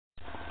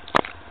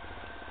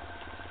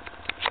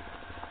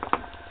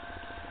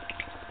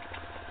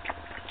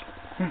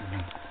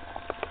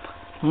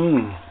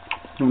Mmm.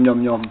 Yum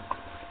yum yum.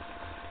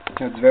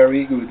 That's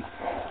very good.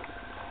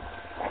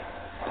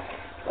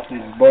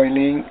 It's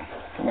boiling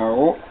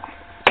now.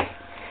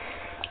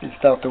 It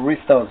starts to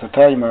restart the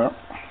timer.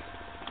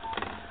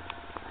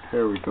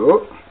 Here we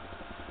go.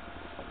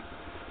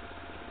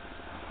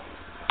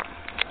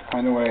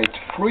 And wait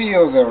 3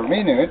 other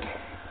minutes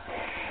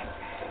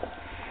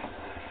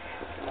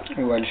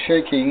while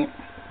shaking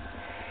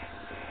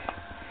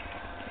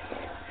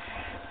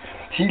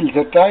till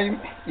the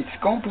time is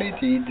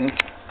completed.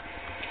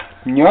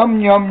 Yum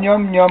yum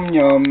yum yum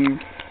yum.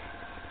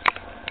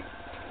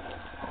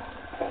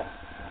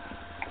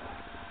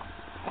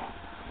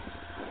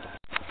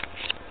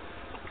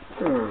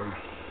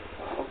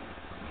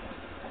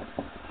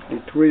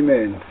 It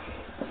remains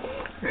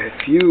a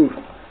few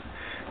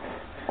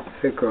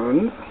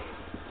seconds.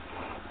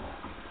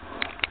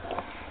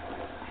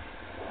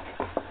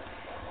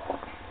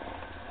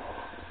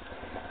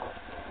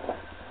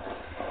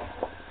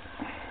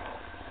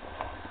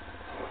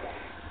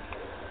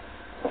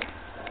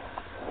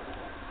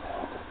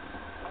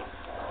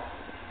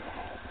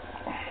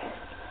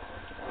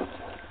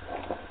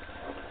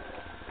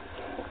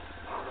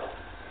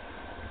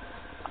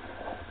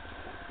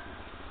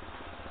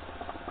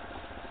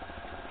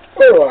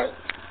 Alright,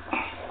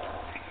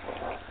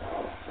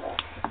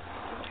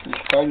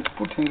 it's time to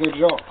put in the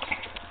jar.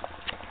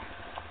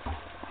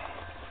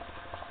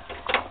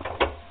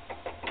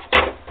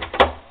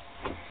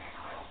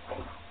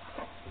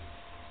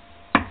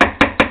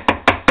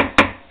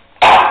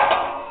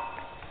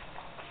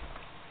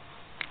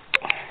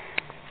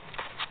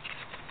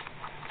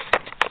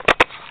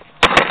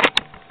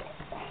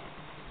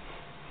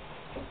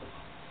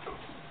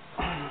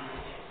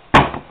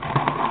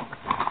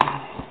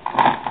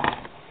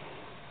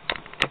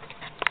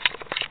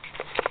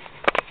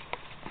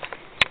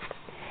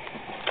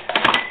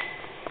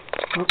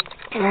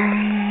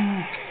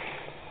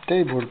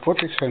 Table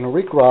protection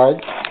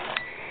required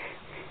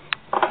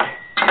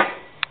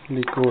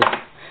because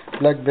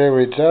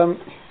blackberry jam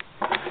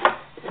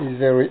is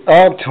very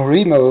hard to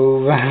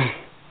remove.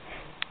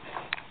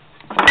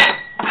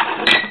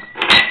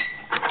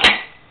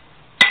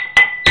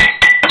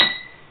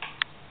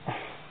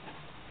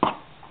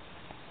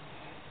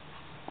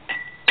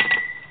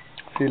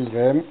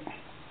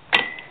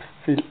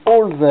 Fill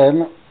all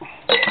them.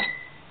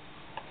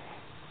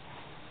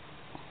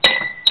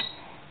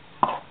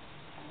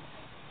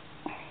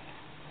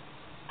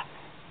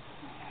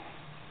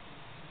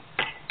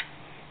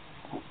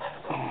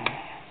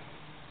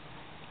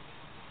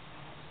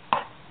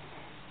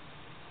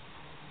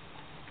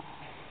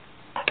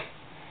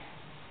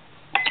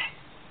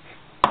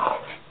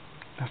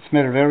 That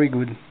smells very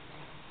good.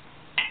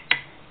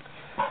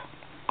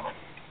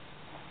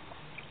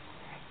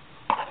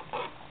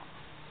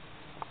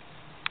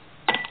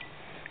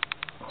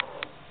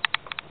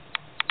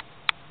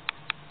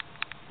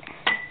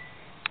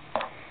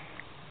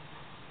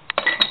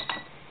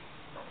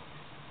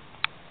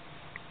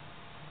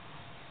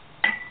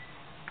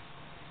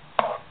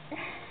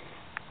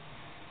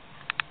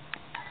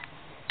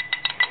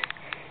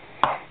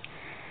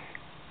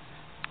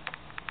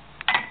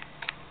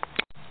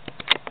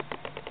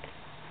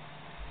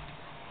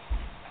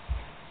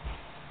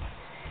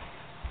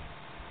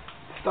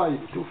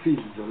 Time to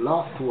fill the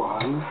last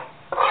one.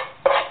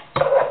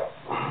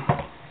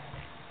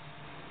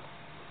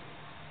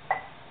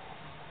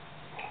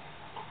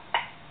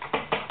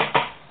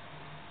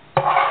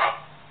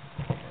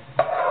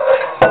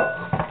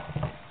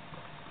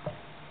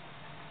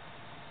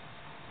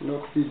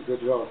 Not fill the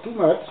jar too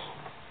much.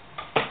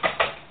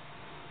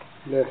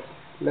 Let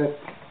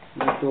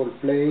little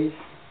place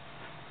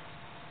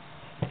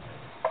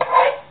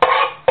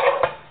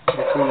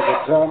between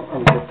the jam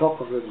and the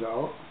top of the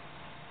jar.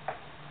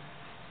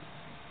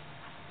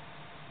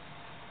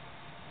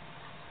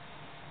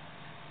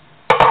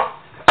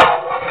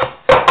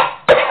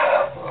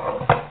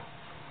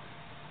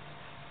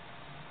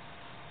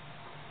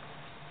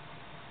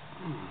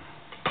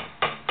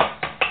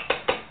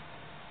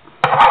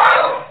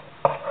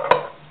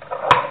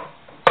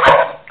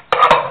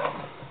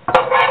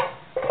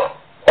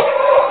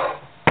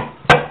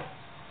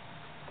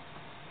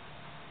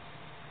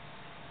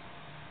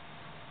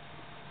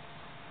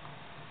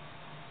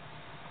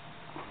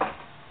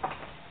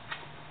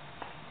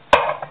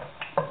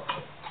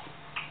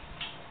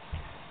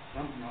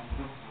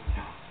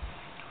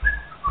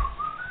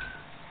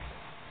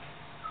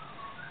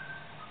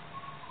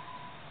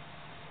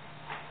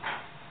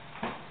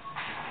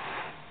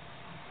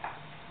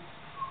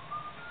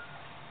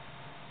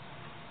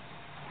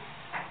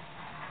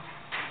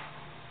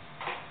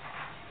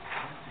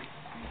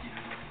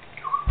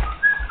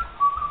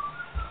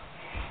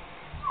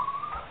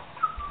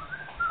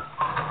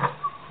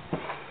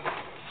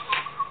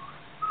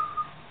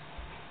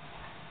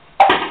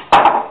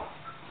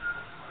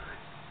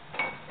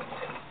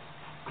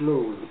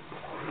 Close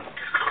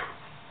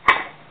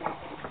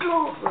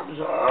the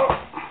jar.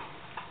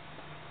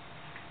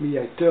 I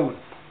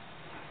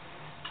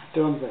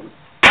turn them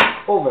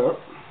over.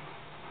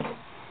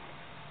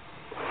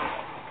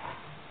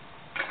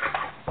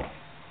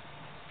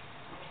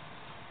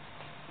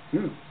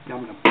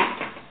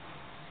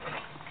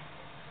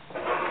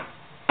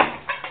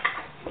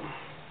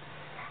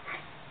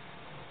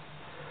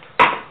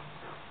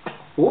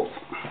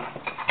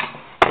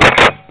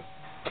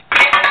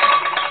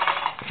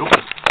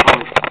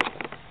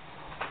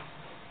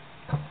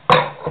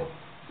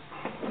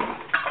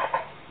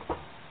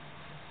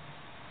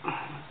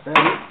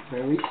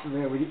 very,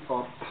 very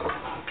hot.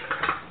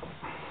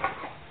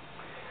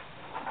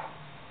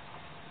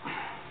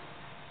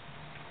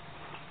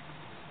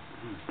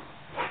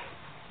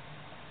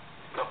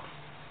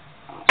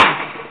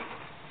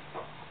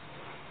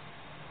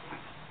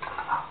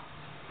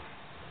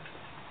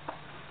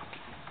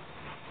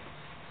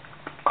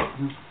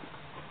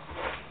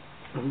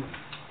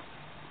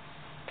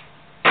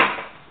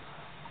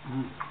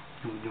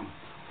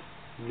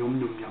 Yum,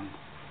 yum, yum.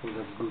 Oh,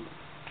 that's good.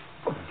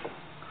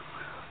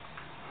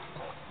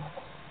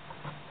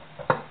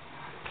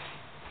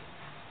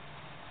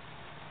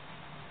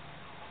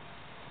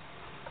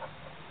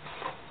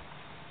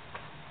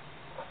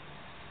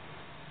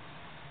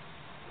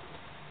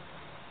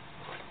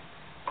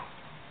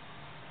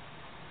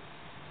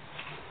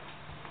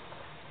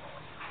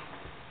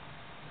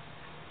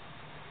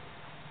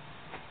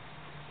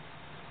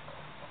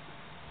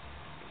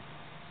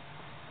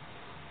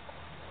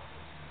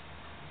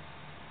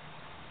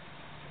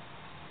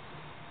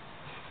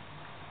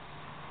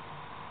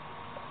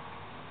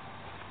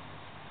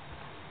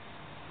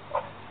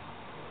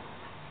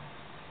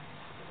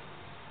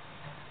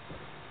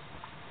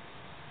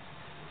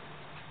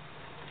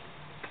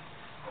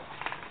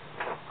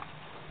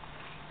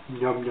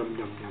 Yum, yum,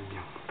 yum, yum,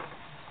 yum.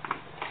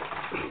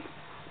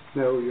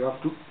 Now you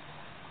have to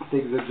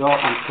take the jar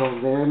and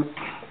throw them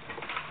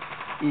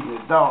in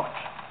a dark,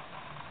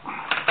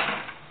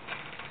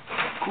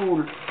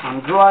 cool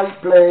and dry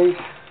place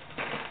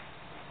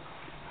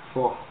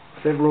for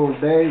several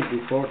days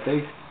before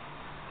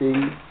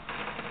tasting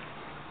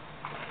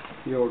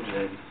your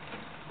gel.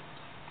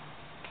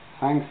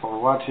 Thanks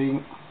for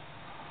watching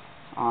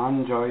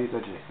and enjoy the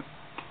gel.